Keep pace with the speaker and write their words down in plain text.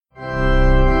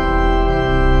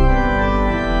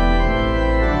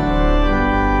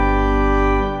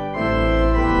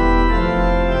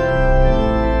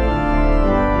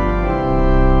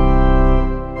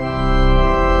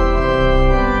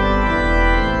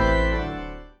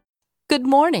Good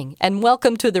morning, and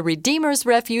welcome to the Redeemer's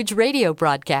Refuge radio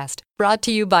broadcast, brought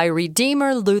to you by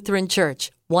Redeemer Lutheran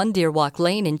Church, 1 Deer Walk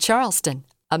Lane in Charleston,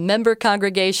 a member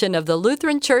congregation of the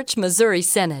Lutheran Church Missouri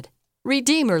Synod.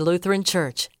 Redeemer Lutheran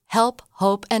Church, help,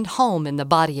 hope, and home in the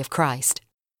body of Christ.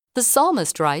 The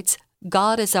psalmist writes,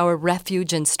 God is our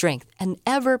refuge and strength, an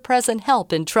ever-present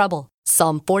help in trouble.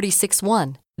 Psalm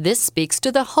 46:1. This speaks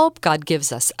to the hope God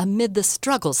gives us amid the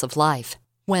struggles of life.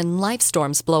 When life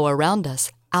storms blow around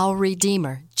us, our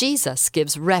Redeemer, Jesus,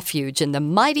 gives refuge in the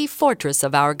mighty fortress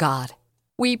of our God.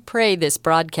 We pray this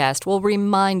broadcast will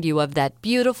remind you of that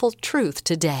beautiful truth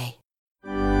today.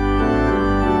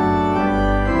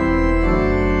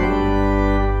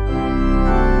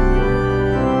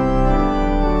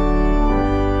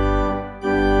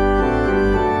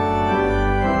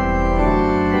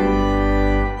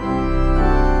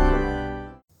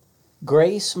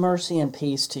 Grace, mercy, and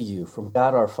peace to you from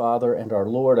God our Father and our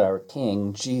Lord our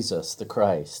King, Jesus the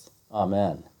Christ.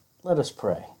 Amen. Let us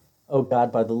pray. O God,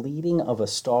 by the leading of a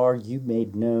star you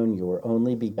made known your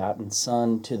only begotten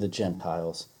Son to the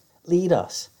Gentiles. Lead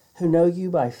us, who know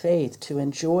you by faith, to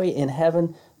enjoy in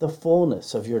heaven the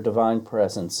fullness of your divine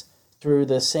presence, through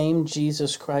the same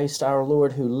Jesus Christ our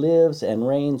Lord, who lives and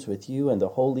reigns with you and the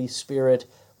Holy Spirit,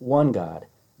 one God,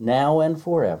 now and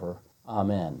forever.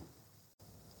 Amen.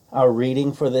 Our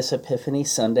reading for this Epiphany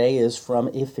Sunday is from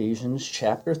Ephesians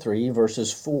chapter 3,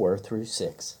 verses 4 through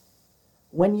 6.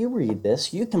 When you read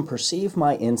this, you can perceive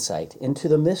my insight into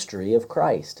the mystery of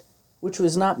Christ, which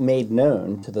was not made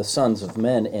known to the sons of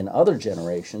men in other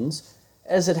generations,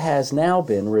 as it has now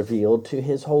been revealed to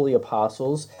his holy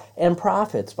apostles and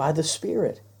prophets by the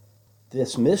Spirit.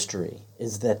 This mystery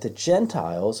is that the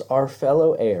Gentiles are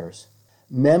fellow heirs,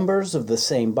 members of the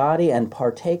same body and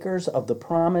partakers of the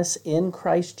promise in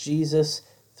Christ Jesus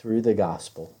through the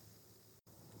gospel.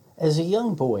 As a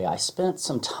young boy, I spent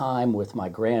some time with my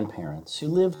grandparents, who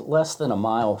lived less than a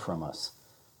mile from us.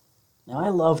 Now, I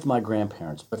loved my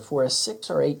grandparents, but for a 6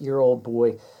 or 8-year-old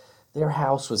boy, their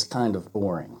house was kind of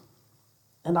boring.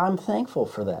 And I'm thankful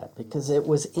for that, because it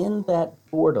was in that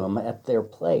boredom at their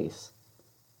place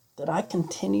that I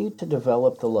continued to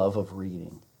develop the love of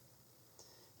reading.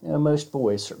 You know, most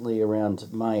boys, certainly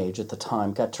around my age at the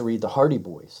time, got to read the Hardy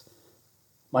Boys.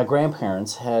 My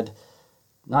grandparents had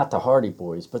not the Hardy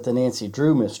Boys, but the Nancy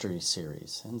Drew Mystery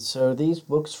Series. And so these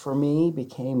books for me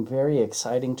became very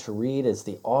exciting to read as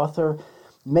the author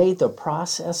made the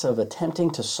process of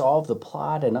attempting to solve the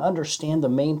plot and understand the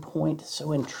main point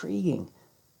so intriguing.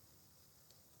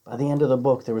 By the end of the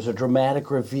book, there was a dramatic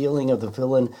revealing of the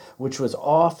villain, which was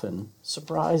often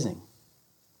surprising.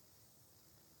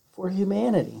 For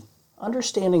humanity,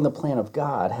 understanding the plan of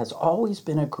God has always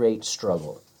been a great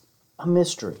struggle, a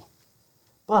mystery.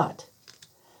 But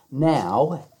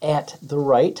now, at the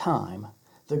right time,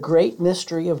 the great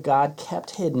mystery of God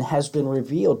kept hidden has been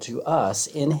revealed to us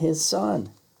in his Son.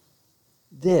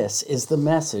 This is the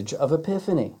message of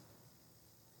Epiphany.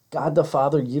 God the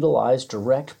Father utilized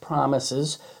direct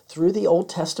promises through the Old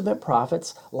Testament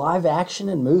prophets, live action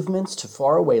and movements to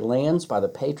faraway lands by the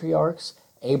patriarchs,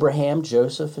 Abraham,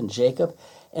 Joseph, and Jacob,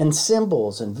 and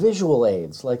symbols and visual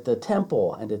aids like the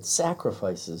temple and its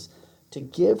sacrifices to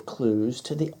give clues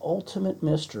to the ultimate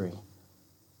mystery,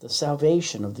 the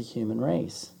salvation of the human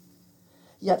race.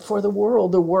 Yet for the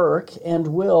world, the work and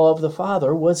will of the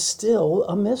Father was still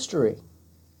a mystery.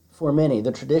 For many,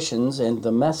 the traditions and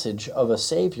the message of a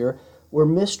Savior were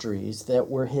mysteries that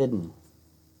were hidden.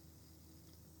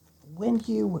 When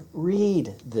you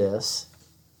read this,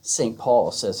 St.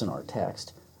 Paul says in our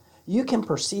text, you can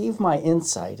perceive my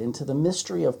insight into the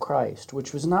mystery of Christ,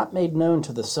 which was not made known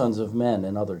to the sons of men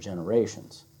in other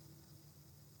generations.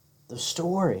 This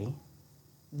story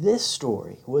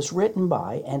was written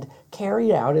by and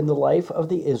carried out in the life of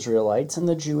the Israelites and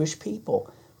the Jewish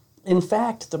people. In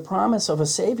fact, the promise of a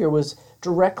Savior was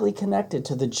directly connected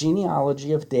to the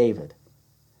genealogy of David.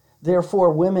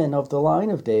 Therefore, women of the line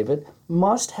of David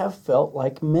must have felt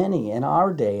like many in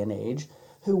our day and age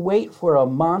who wait for a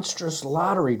monstrous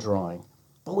lottery drawing,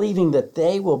 believing that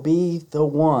they will be the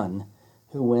one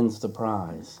who wins the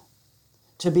prize.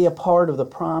 To be a part of the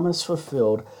promise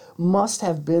fulfilled must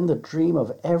have been the dream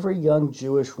of every young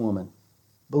Jewish woman,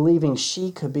 believing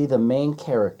she could be the main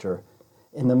character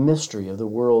in the mystery of the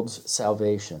world's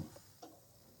salvation.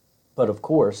 But of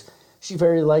course, she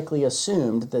very likely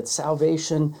assumed that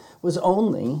salvation was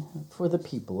only for the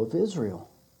people of Israel.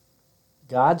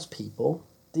 God's people,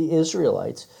 the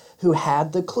Israelites, who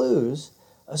had the clues,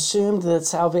 assumed that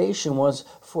salvation was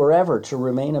forever to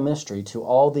remain a mystery to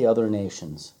all the other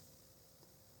nations.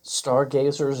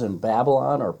 Stargazers in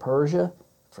Babylon or Persia,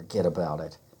 forget about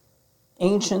it.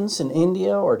 Ancients in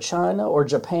India or China or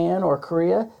Japan or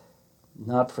Korea,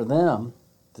 not for them,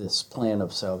 this plan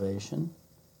of salvation.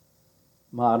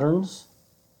 Moderns,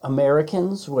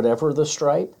 Americans, whatever the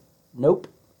stripe, nope.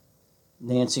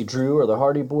 Nancy Drew or the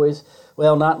Hardy Boys,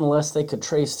 well, not unless they could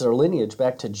trace their lineage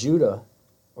back to Judah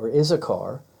or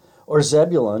Issachar or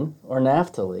Zebulun or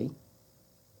Naphtali.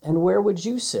 And where would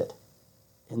you sit?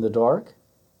 In the dark?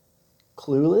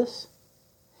 Clueless?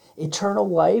 Eternal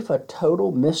life a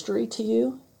total mystery to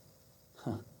you?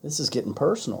 This is getting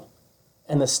personal.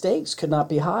 And the stakes could not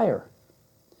be higher.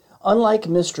 Unlike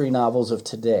mystery novels of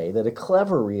today that a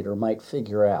clever reader might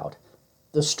figure out,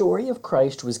 the story of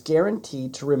Christ was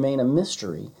guaranteed to remain a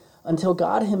mystery until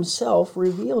God himself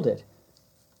revealed it.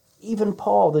 Even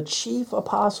Paul, the chief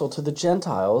apostle to the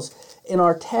Gentiles, in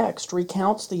our text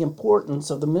recounts the importance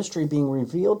of the mystery being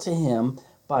revealed to him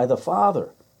by the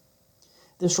Father.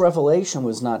 This revelation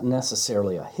was not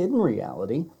necessarily a hidden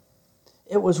reality.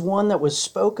 It was one that was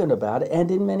spoken about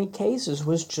and in many cases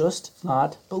was just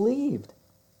not believed.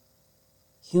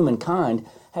 Humankind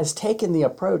has taken the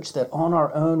approach that on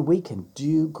our own we can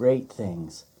do great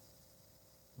things.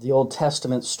 The Old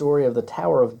Testament story of the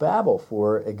Tower of Babel,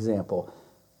 for example,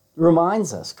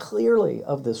 reminds us clearly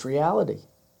of this reality.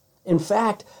 In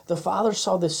fact, the Father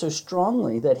saw this so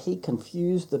strongly that he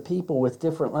confused the people with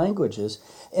different languages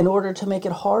in order to make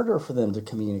it harder for them to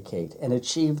communicate and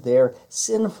achieve their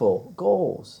sinful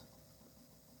goals.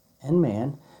 And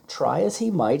man, try as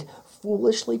he might,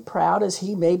 foolishly proud as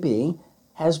he may be,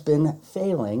 has been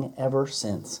failing ever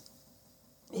since.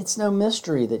 It's no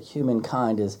mystery that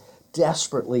humankind is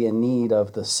desperately in need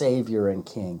of the Savior and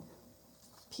King.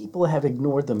 People have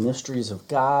ignored the mysteries of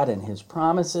God and his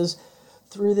promises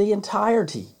through the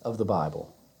entirety of the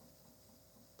Bible.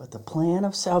 But the plan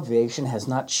of salvation has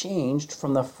not changed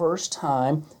from the first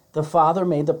time the Father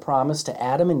made the promise to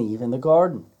Adam and Eve in the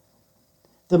garden.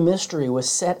 The mystery was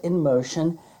set in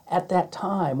motion at that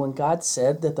time when God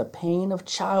said that the pain of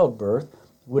childbirth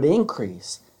would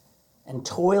increase and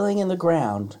toiling in the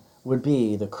ground would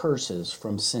be the curses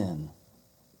from sin.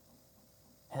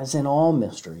 As in all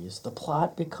mysteries, the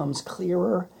plot becomes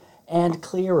clearer and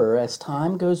clearer as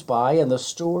time goes by and the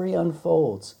story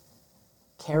unfolds.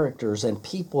 Characters and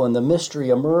people in the mystery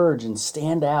emerge and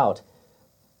stand out.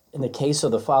 In the case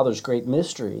of the Father's great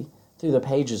mystery, through the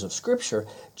pages of Scripture,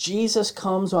 Jesus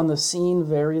comes on the scene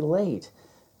very late,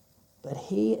 but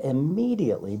he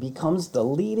immediately becomes the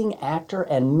leading actor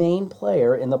and main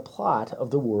player in the plot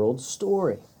of the world's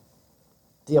story.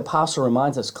 The apostle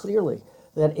reminds us clearly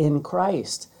that in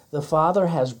Christ, the Father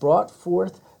has brought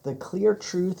forth the clear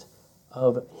truth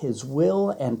of his will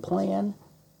and plan,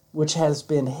 which has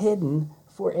been hidden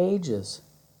for ages.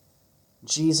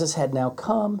 Jesus had now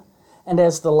come, and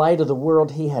as the light of the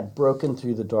world, he had broken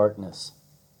through the darkness.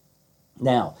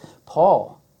 Now,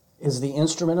 Paul is the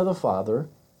instrument of the Father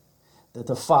that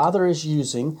the Father is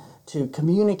using to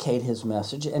communicate his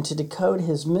message and to decode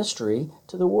his mystery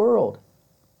to the world.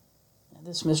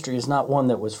 This mystery is not one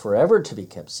that was forever to be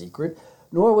kept secret,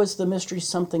 nor was the mystery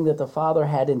something that the Father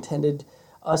had intended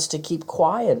us to keep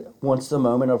quiet once the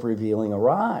moment of revealing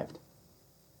arrived.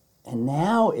 And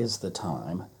now is the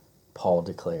time, Paul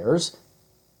declares,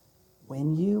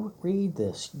 when you read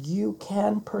this, you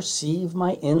can perceive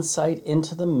my insight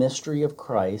into the mystery of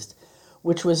Christ,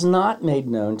 which was not made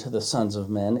known to the sons of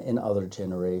men in other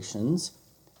generations,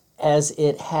 as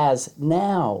it has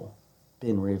now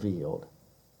been revealed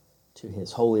to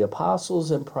his holy apostles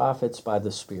and prophets by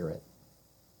the Spirit.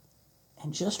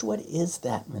 And just what is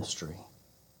that mystery?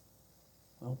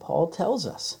 Well, Paul tells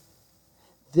us.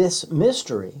 This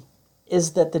mystery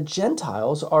is that the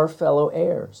Gentiles are fellow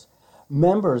heirs,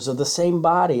 members of the same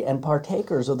body and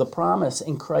partakers of the promise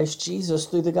in Christ Jesus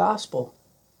through the gospel.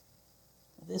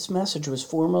 This message was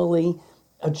formerly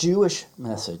a Jewish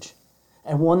message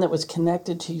and one that was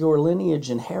connected to your lineage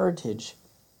and heritage.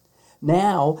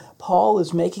 Now, Paul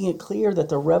is making it clear that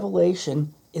the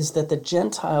revelation is that the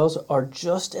Gentiles are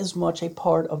just as much a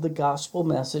part of the gospel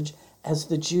message as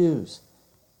the Jews.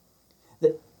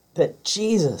 That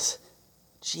Jesus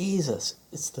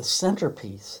is the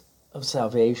centerpiece of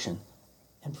salvation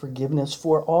and forgiveness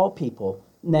for all people,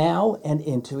 now and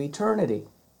into eternity.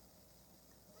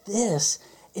 This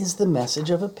is the message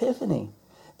of Epiphany.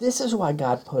 This is why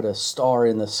God put a star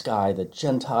in the sky that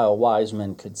Gentile wise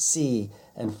men could see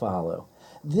and follow.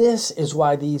 This is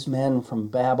why these men from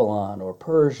Babylon or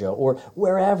Persia or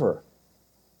wherever,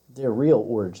 their real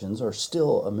origins are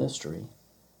still a mystery.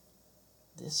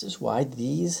 This is why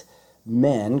these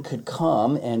men could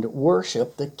come and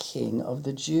worship the King of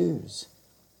the Jews.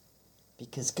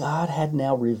 Because God had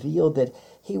now revealed that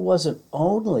he wasn't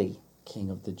only King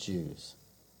of the Jews,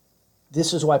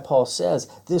 This is why Paul says,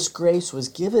 "This grace was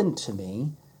given to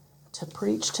me to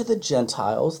preach to the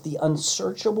Gentiles the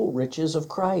unsearchable riches of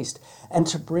Christ, and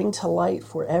to bring to light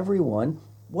for everyone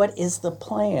what is the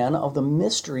plan of the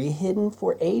mystery hidden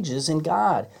for ages in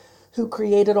God, who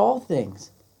created all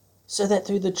things, so that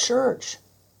through the church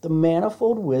the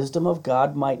manifold wisdom of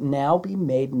God might now be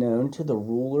made known to the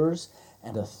rulers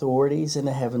and authorities in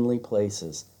the heavenly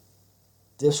places.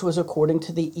 This was according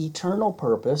to the eternal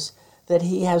purpose that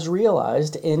he has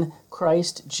realized in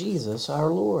Christ Jesus our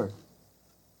Lord."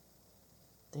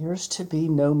 There's to be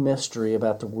no mystery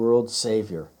about the world's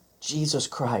Savior, Jesus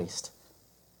Christ.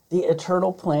 The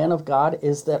eternal plan of God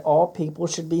is that all people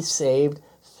should be saved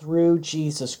through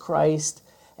Jesus Christ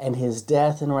and his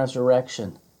death and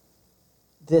resurrection.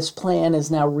 This plan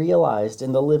is now realized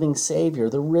in the living Savior,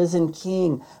 the risen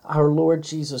King, our Lord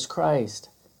Jesus Christ.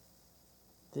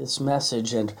 This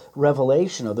message and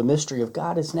revelation of the mystery of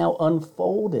God is now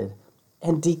unfolded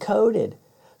and decoded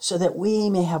so that we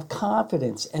may have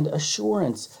confidence and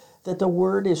assurance that the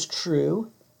Word is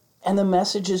true and the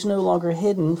message is no longer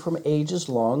hidden from ages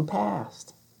long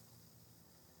past.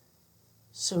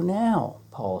 So now,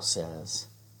 Paul says,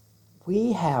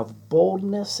 we have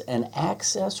boldness and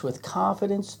access with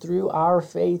confidence through our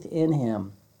faith in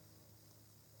him.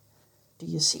 Do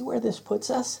you see where this puts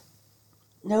us?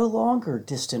 No longer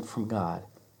distant from God.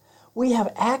 We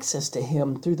have access to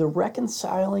him through the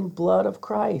reconciling blood of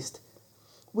Christ.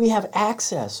 We have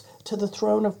access to the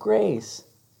throne of grace.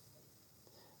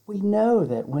 We know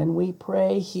that when we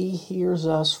pray, he hears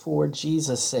us for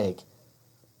Jesus' sake.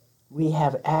 We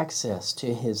have access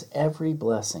to his every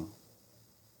blessing.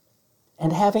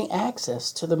 And having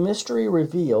access to the mystery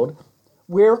revealed,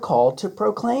 we're called to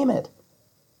proclaim it.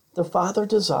 The Father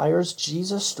desires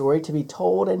Jesus' story to be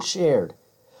told and shared.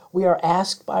 We are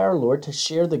asked by our Lord to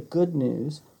share the good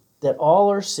news that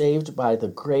all are saved by the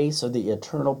grace of the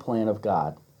eternal plan of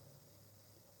God.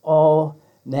 All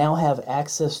now have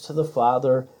access to the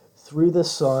Father through the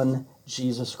Son,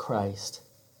 Jesus Christ.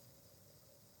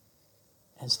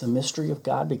 As the mystery of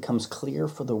God becomes clear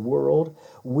for the world,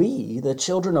 we, the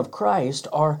children of Christ,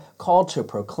 are called to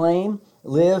proclaim,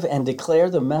 live, and declare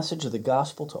the message of the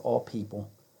gospel to all people.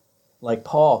 Like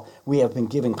Paul, we have been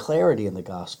given clarity in the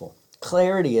gospel,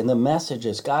 clarity in the message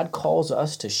as God calls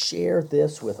us to share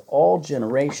this with all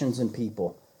generations and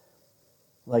people.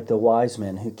 Like the wise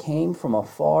men who came from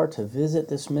afar to visit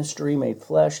this mystery made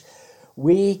flesh,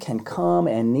 we can come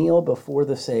and kneel before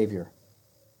the Savior.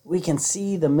 We can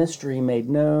see the mystery made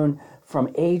known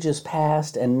from ages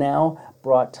past and now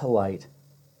brought to light.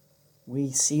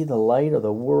 We see the light of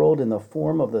the world in the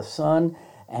form of the sun,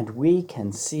 and we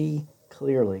can see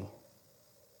clearly.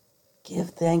 Give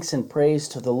thanks and praise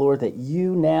to the Lord that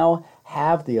you now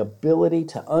have the ability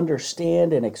to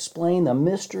understand and explain the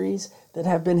mysteries that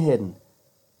have been hidden.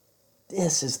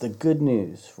 This is the good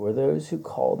news for those who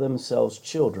call themselves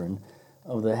children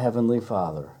of the Heavenly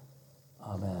Father.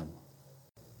 Amen.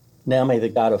 Now may the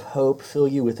God of hope fill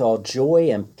you with all joy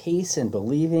and peace in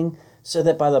believing, so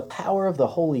that by the power of the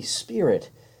Holy Spirit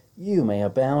you may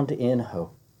abound in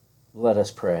hope. Let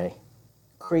us pray.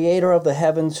 Creator of the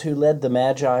heavens, who led the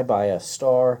Magi by a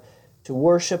star to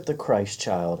worship the Christ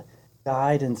child,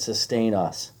 guide and sustain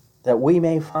us, that we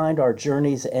may find our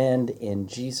journey's end in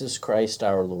Jesus Christ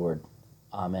our Lord.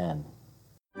 Amen.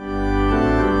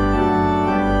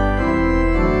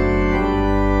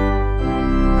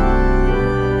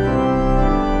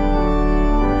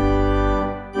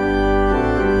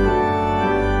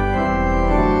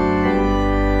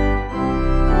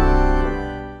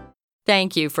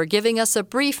 Thank you for giving us a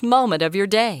brief moment of your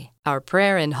day. Our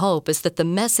prayer and hope is that the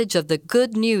message of the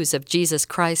good news of Jesus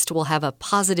Christ will have a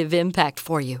positive impact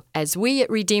for you as we at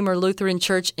Redeemer Lutheran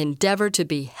Church endeavor to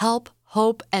be help,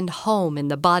 hope, and home in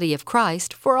the body of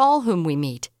Christ for all whom we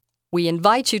meet. We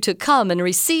invite you to come and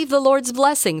receive the Lord's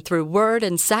blessing through word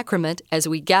and sacrament as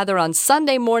we gather on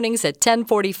Sunday mornings at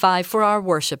 10:45 for our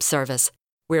worship service.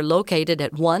 We're located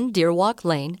at 1 Deer Walk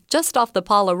Lane, just off the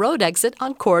Paula Road exit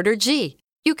on Corridor G.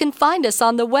 You can find us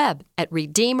on the web at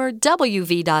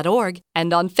redeemerwv.org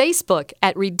and on Facebook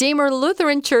at Redeemer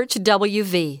Lutheran Church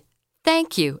WV.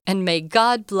 Thank you, and may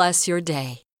God bless your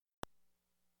day.